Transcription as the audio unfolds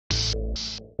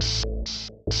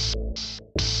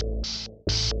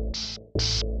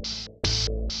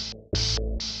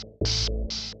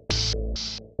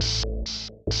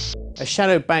A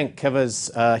shadow bank covers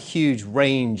a huge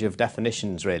range of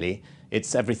definitions, really.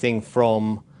 It's everything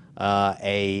from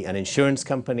an insurance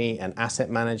company, an asset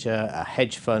manager, a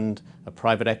hedge fund, a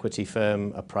private equity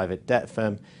firm, a private debt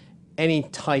firm, any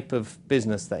type of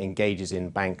business that engages in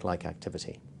bank-like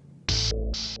activity.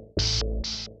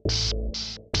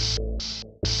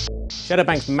 Shadow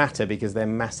banks matter because they're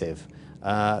massive.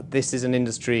 This is an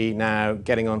industry now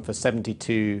getting on for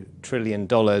 $72 trillion,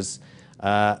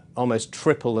 almost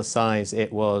triple the size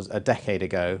it was a decade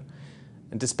ago.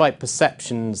 And despite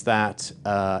perceptions that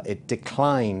it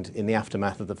declined in the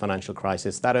aftermath of the financial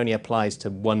crisis, that only applies to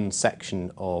one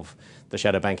section of the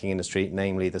shadow banking industry,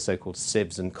 namely the so-called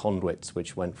sieves and conduits,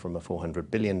 which went from a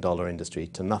 $400 billion industry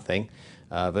to nothing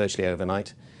virtually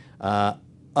overnight.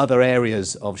 Other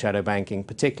areas of shadow banking,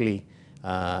 particularly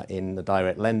in the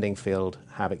direct lending field,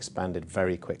 have expanded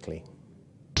very quickly.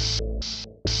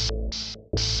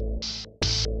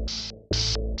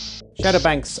 Shadow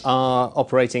banks are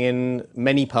operating in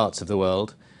many parts of the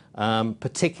world.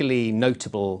 Particularly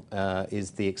notable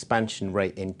is the expansion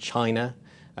rate in China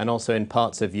and also in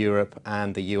parts of Europe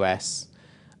and the US.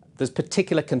 There's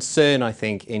particular concern, I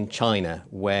think, in China,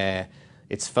 where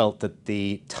it's felt that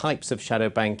the types of shadow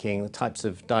banking, the types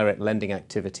of direct lending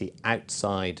activity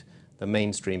outside the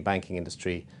mainstream banking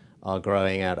industry are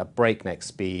growing at a breakneck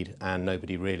speed, and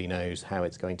nobody really knows how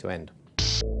it's going to end.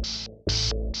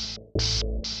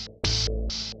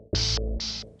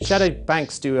 Shadow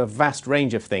banks do a vast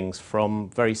range of things, from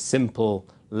very simple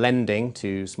lending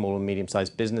to small and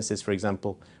medium-sized businesses, for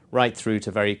example, right through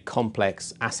to very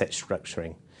complex asset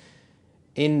structuring.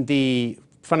 In the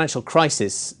financial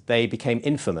crisis, they became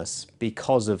infamous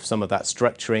because of some of that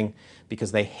structuring,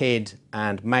 because they hid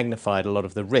and magnified a lot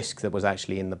of the risk that was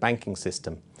actually in the banking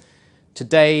system.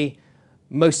 Today,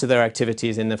 most of their activity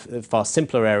is in the far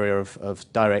simpler area of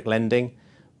direct lending,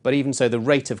 but even so, the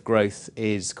rate of growth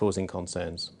is causing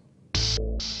concerns.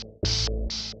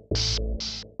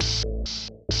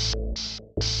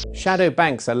 Shadow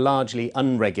banks are largely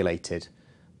unregulated.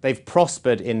 They've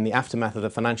prospered in the aftermath of the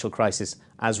financial crisis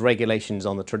as regulations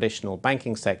on the traditional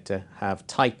banking sector have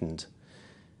tightened.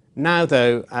 Now,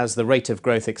 though, as the rate of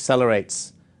growth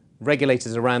accelerates,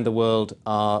 regulators around the world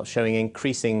are showing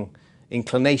increasing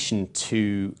inclination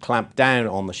to clamp down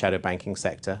on the shadow banking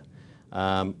sector,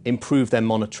 improve their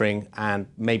monitoring, and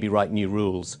maybe write new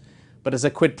rules. But as a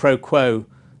quid pro quo,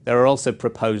 there are also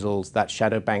proposals that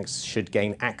shadow banks should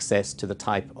gain access to the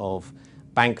type of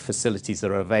bank facilities that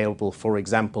are available, for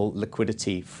example,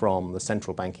 liquidity from the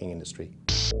central banking industry.